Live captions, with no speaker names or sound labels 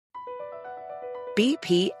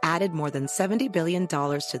BP added more than $70 billion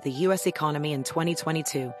to the U.S. economy in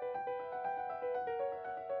 2022.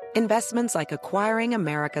 Investments like acquiring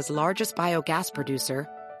America's largest biogas producer,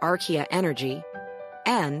 Archaea Energy,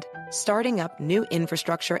 and starting up new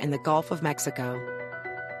infrastructure in the Gulf of Mexico.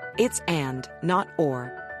 It's and, not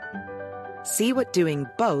or. See what doing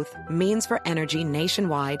both means for energy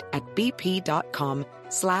nationwide at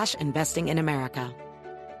bp.com/investing in America.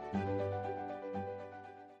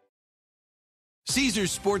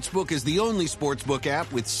 Caesars Sportsbook is the only sportsbook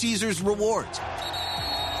app with Caesars Rewards.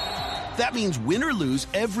 That means win or lose,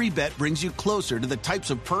 every bet brings you closer to the types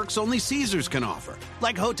of perks only Caesars can offer.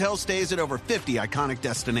 Like hotel stays at over 50 iconic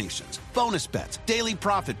destinations, bonus bets, daily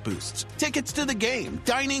profit boosts, tickets to the game,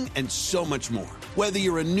 dining, and so much more. Whether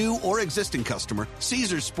you're a new or existing customer,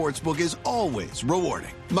 Caesars Sportsbook is always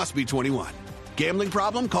rewarding. Must be 21. Gambling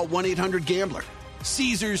problem? Call 1-800-GAMBLER.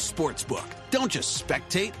 Caesars Sportsbook. Don't just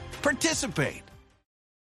spectate, participate.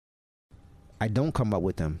 I don't come up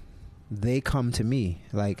with them. They come to me.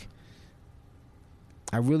 Like,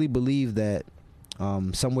 I really believe that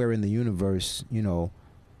somewhere in the universe, you know,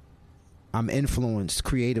 I'm influenced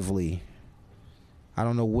creatively. I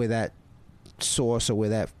don't know where that source or where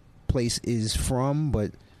that place is from,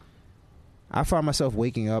 but I find myself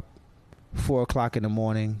waking up 4 o'clock in the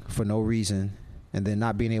morning for no reason and then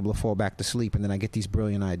not being able to fall back to sleep, and then I get these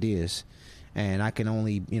brilliant ideas. And I can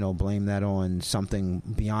only, you know, blame that on something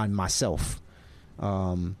beyond myself.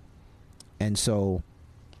 And so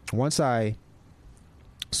once I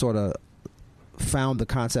sort of found the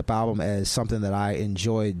concept album as something that I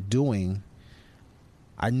enjoyed doing,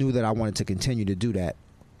 I knew that I wanted to continue to do that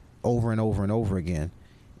over and over and over again.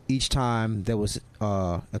 Each time there was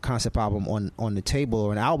a concept album on the table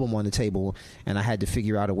or an album on the table, and I had to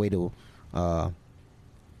figure out a way to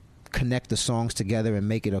connect the songs together and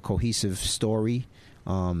make it a cohesive story.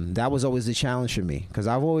 That was always the challenge for me, because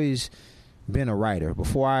I've always been a writer.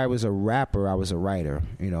 Before I was a rapper, I was a writer,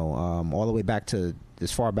 you know, all the way back to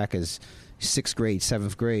as far back as 6th grade,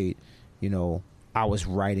 7th grade, you know, I was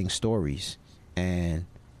writing stories. And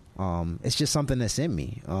it's just something that's in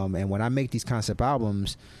me. And when I make these concept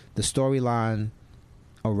albums, the storyline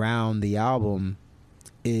around the album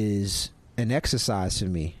is an exercise for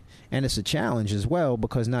me. And it's a challenge as well,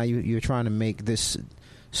 because now you're trying to make this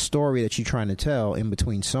story that you're trying to tell in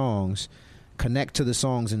between songs connect to the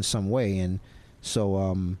songs in some way. And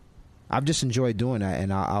so I've just enjoyed doing that,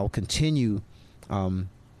 and I'll continue to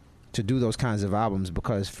do those kinds of albums,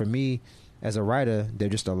 because for me as a writer, they're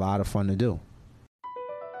just a lot of fun to do.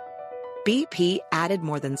 BP added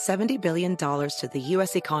more than $70 billion to the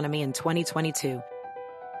U.S. economy in 2022.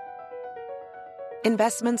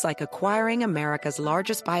 Investments like acquiring America's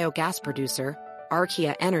largest biogas producer,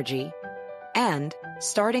 Archaea Energy, and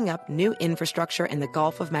starting up new infrastructure in the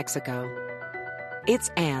Gulf of Mexico.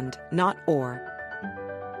 It's and, not or.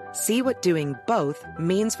 See what doing both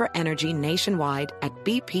means for energy nationwide at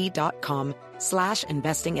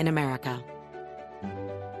bp.com/investing in America.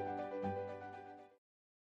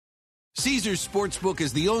 Caesars Sportsbook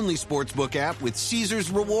is the only sportsbook app with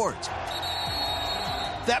Caesars Rewards.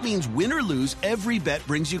 That means win or lose, every bet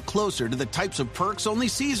brings you closer to the types of perks only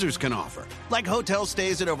Caesars can offer. Like hotel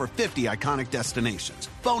stays at over 50 iconic destinations,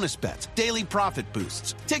 bonus bets, daily profit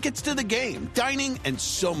boosts, tickets to the game, dining, and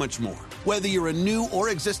so much more. Whether you're a new or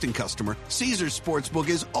existing customer, Caesars Sportsbook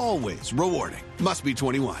is always rewarding. Must be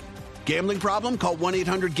 21. Gambling problem? Call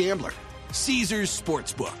 1-800-GAMBLER. Caesars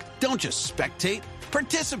Sportsbook. Don't just spectate,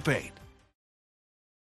 participate.